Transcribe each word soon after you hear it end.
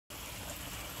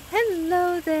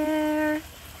Hello there.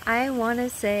 I want to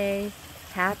say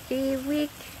happy week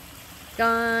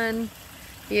gone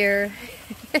here.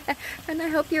 And I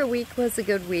hope your week was a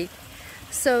good week.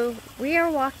 So we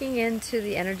are walking into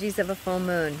the energies of a full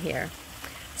moon here.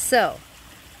 So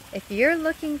if you're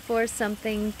looking for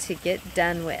something to get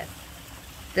done with,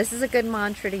 this is a good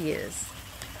mantra to use.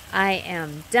 I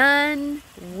am done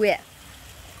with ...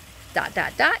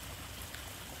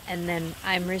 and then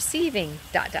I'm receiving ...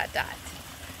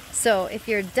 So if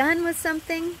you're done with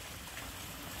something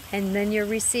and then you're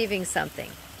receiving something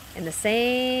in the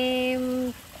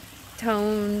same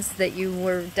tones that you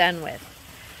were done with.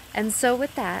 And so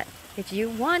with that, if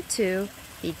you want to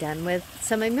be done with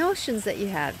some emotions that you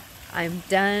have, I'm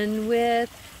done with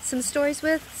some stories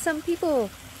with some people.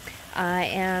 I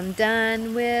am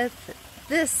done with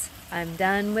this. I'm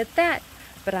done with that.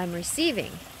 But I'm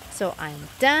receiving. So I'm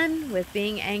done with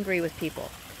being angry with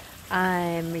people.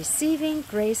 I'm receiving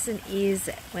grace and ease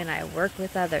when I work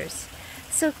with others.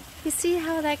 So you see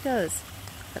how that goes.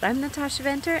 But I'm Natasha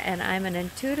Venter, and I'm an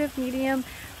intuitive medium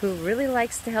who really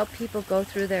likes to help people go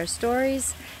through their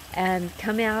stories and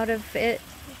come out of it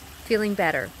feeling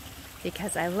better.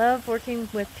 Because I love working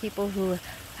with people who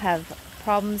have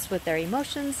problems with their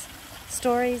emotions,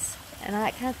 stories, and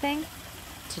that kind of thing,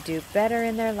 to do better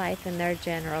in their life and their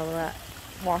general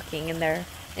walking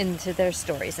into their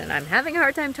stories. And I'm having a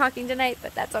hard time talking tonight,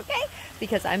 but that's okay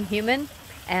because I'm human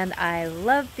and I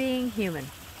love being human.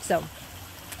 So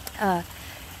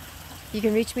you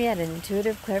can reach me at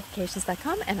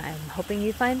intuitiveclarifications.com, and I'm hoping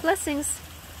you find blessings.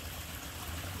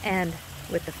 And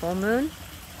with the full moon,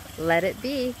 let it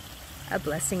be a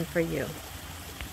blessing for you.